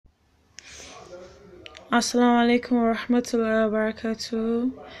Assalamu alaikum wa rahmatullahi wa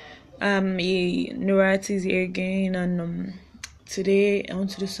barakatuh. Nurat is here again, and today I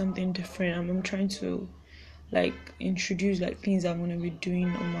want to do something different. I'm trying to introduce things I'm gonna be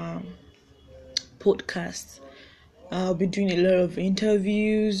doing on my podcast. I'll be doing a lot of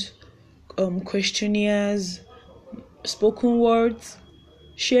interviews, questionnaires, spoken words,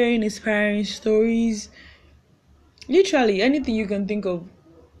 sharing inspiring stories, literally anything you can think of.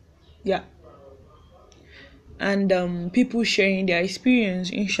 Yeah. And people sharing their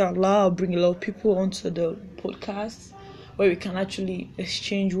experience. Inshallah, I'll bring a lot of people onto the podcast where we can actually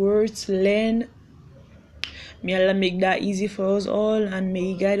exchange words, learn. May Allah make that easy for us all, and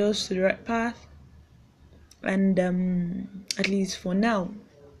may He guide us to the right path. And at least for now,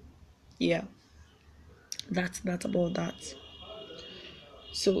 yeah, that's about that.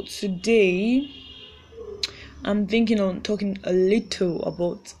 So today, I'm thinking on talking a little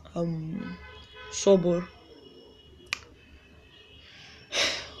about sabr.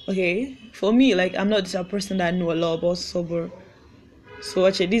 Okay, for me, I'm not just a person that know a lot about sabr. So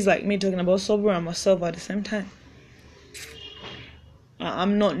actually, this is me talking about sabr and myself at the same time.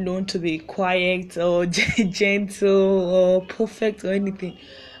 I'm not known to be quiet or gentle or perfect or anything.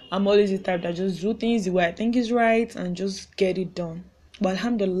 I'm always the type that just do things the way I think is right and just get it done. But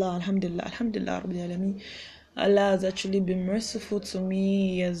alhamdulillah, Rabbil Alameen. Allah has actually been merciful to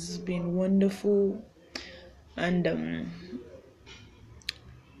me. He has been wonderful. And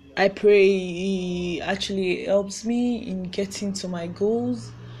I pray He actually helps me in getting to my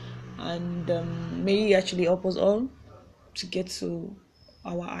goals. And may He actually help us all to get to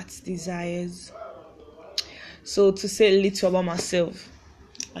our heart's desires. So to say a little about myself,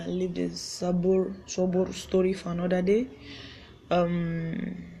 I leave this sabr story for another day.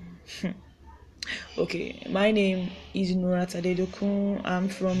 Okay, my name is Nurat Adedokun. I'm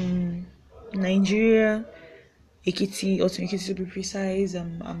from Nigeria, Ekiti, also Ekiti to be precise.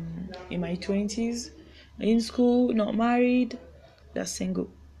 I'm in my 20s, in school, not married, that's single.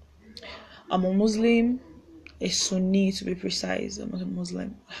 I'm a Muslim, a Sunni to be precise. I'm a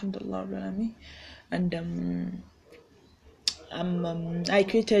Muslim, alhamdulillah, and I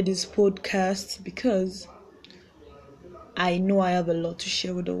created this podcast because I know I have a lot to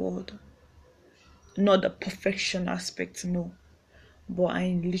share with the world. Not the perfection aspect, no, but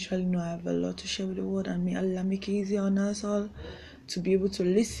I literally know I have a lot to share with the world, and may Allah make it easy on us all to be able to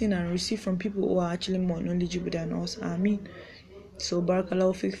listen and receive from people who are actually more knowledgeable than us. Ameen. So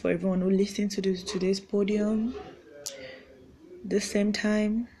barakallahu fiqh for everyone who listens to today's podium. The same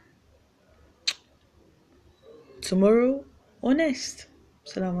time tomorrow or next.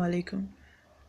 Assalamu alaikum.